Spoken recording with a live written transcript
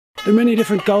There are many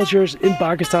different cultures in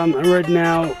Pakistan, and right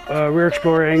now we're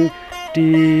exploring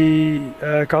the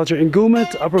culture in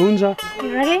Gulmit, Upper Hunza.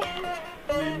 You ready?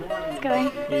 It's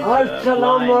going.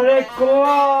 Assalamu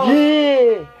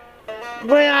alaikum.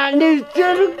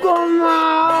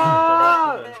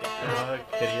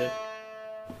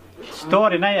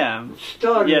 Star in I am.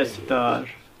 Star. Yes, star.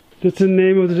 That's the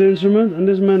name of this instrument, and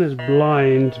this man is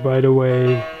blind, by the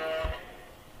way.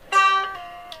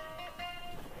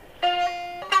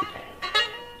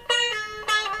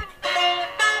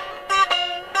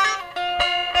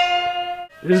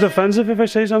 Is it offensive if I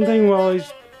say something while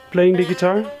he's playing the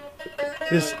guitar?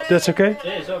 That's okay?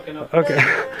 Yeah, it's okay. No. Okay.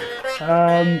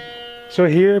 So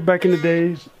here, back in the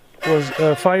days, was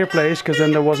a fireplace, because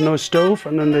then there was no stove,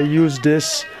 and then they used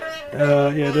this.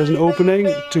 Yeah, there's an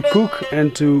opening to cook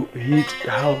and to heat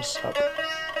the house up.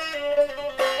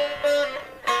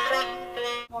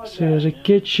 So there's a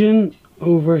kitchen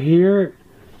over here,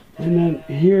 and then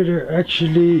here they're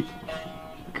actually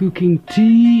cooking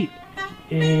tea,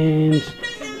 and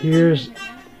here's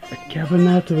a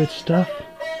cabinet with stuff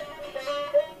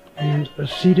and a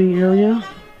seating area.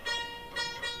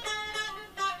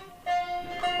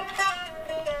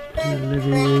 And the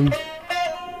living room.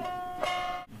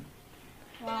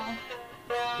 Wow.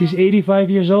 He's 85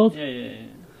 years old? Yeah.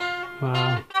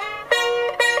 Wow.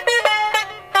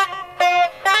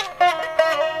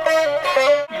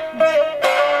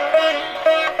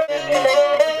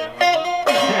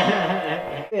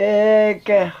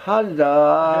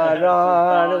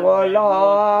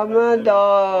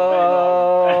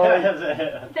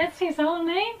 That's his whole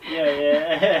name?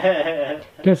 Yeah.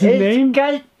 That's his name? So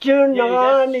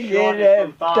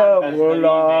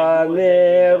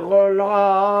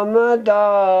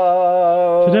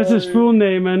that's his full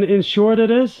name, and in short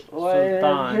it is?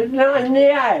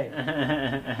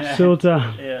 Sultan.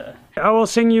 Yeah. I will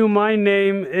sing you my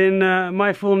name in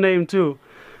my full name too.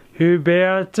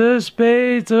 Hubertus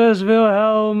Petrus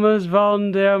Wilhelmus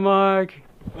van der Mark.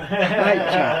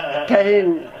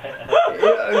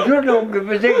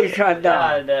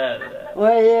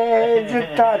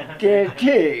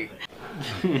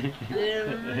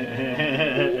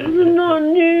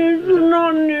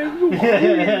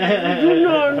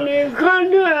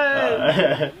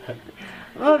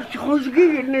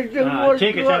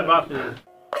 Take it out after.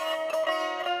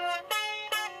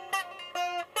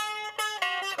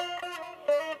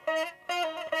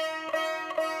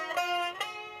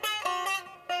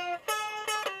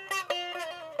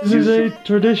 This is a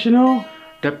traditional.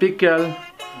 Typical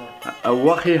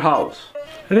Wahi house.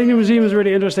 I think the museum is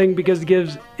really interesting because it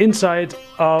gives insight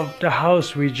of the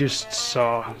house we just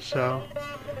saw. So,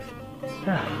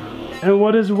 yeah. And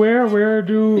what is where? Where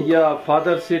do? Yeah,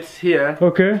 father sits here.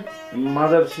 Okay.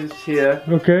 Mother sits here.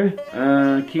 Okay.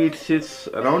 Kid sits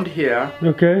around here.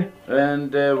 Okay.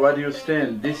 And where you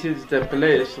stand, this is the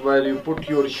place where you put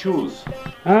your shoes.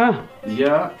 Ah.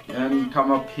 Yeah, and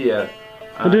come up here.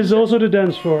 But this is also the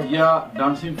dance floor. Yeah,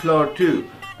 dancing floor too.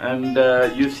 And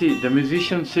you see, the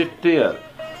musicians sit there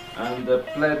and they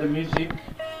play the music.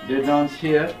 They dance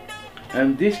here.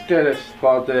 And this terrace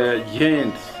for the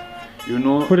gents, you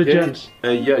know. For the gents.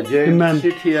 Yeah, gents men.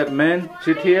 sit here, men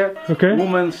sit here. Okay.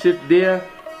 Women sit there.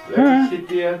 Alright. Sit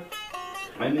there.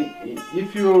 And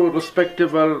if you're a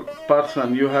respectable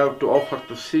person, you have to offer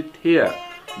to sit here.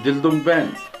 Dildum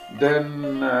Ben.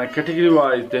 Then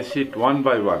category-wise, they sit one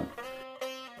by one.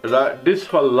 This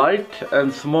for light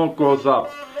and smoke goes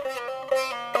up.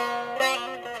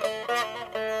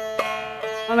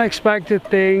 Unexpected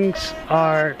things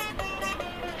are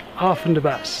often the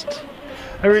best.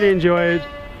 I really enjoyed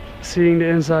seeing the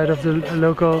inside of the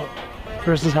local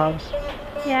person's house.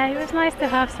 Yeah, it was nice to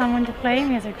have someone to play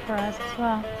music for us as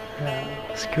well.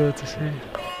 Yeah, it's cool to see.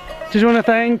 Just want to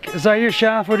thank Zahir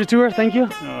Shah for the tour. Thank you.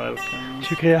 You're welcome.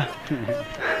 Shukriya.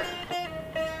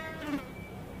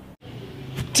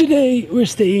 Today we're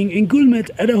staying in Gulmit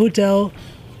at a hotel.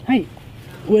 Hey,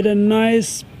 with a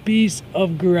nice piece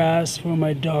of grass for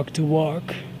my dog to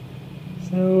walk.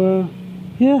 So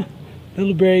yeah,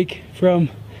 little break from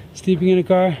sleeping in a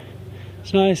car.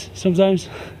 It's nice sometimes.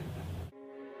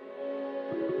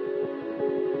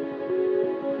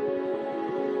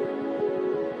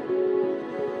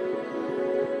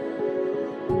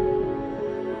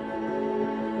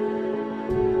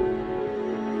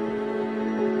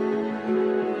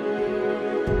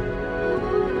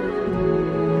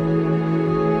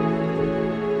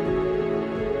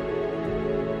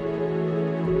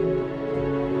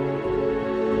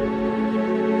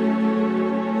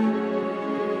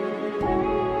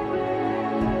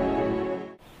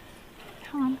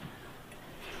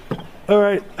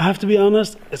 Alright, I have to be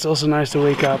honest, it's also nice to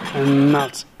wake up and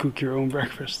not cook your own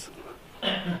breakfast.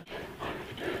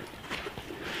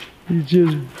 He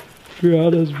just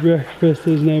brought us breakfast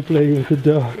and is now playing with the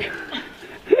dog.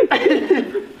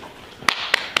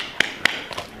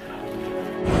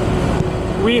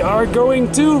 We are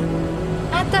going to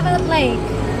Attabad Lake.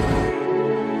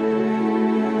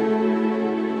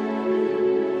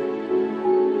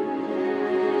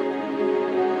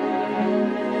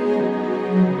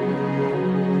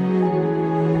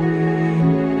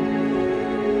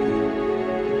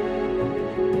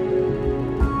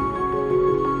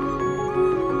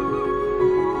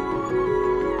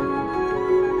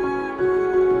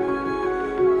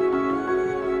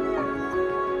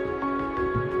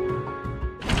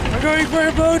 We're going for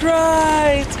a boat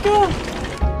ride! Come on!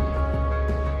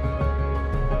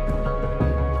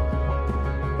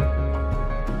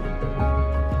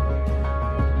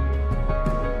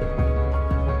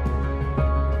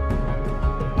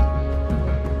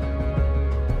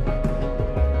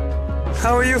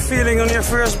 How are you feeling on your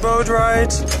first boat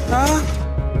ride? Huh?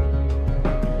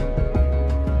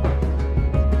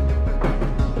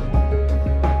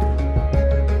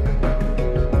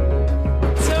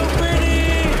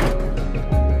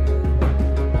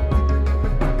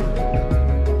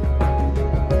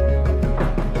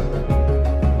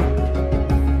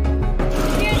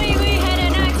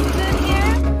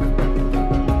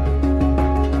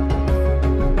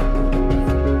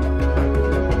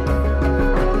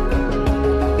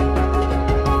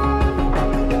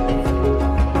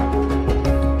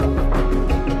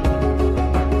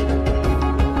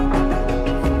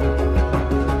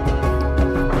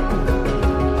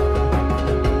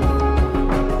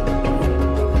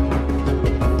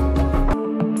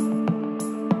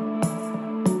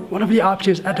 One of the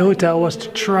options at the hotel was to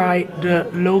try the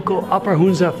local Upper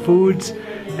Hunza foods,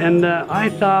 and I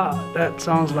thought that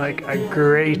sounds like a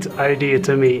great idea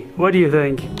to me. What do you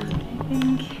think?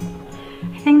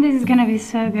 I think this is gonna be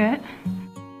so good.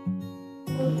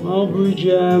 Mulberry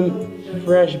jam,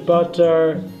 fresh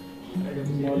butter,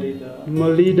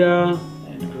 molida,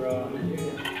 And gra.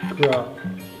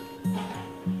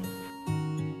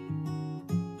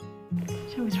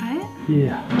 Shall we try it?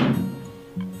 Yeah.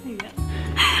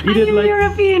 I'm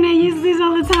European, I use this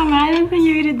all the time, and I don't think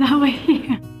you eat it that way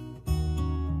here.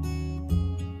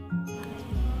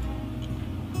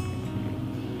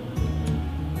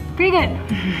 Pretty good.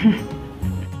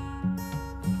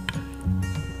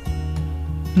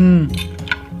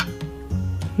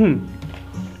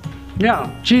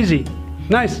 Yeah, cheesy.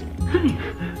 Nice.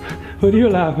 What are you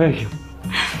laughing?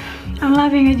 I'm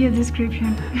laughing at your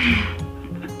description.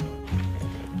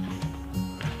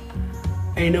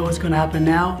 And you know what's gonna happen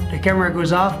now? The camera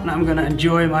goes off and I'm gonna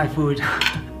enjoy my food.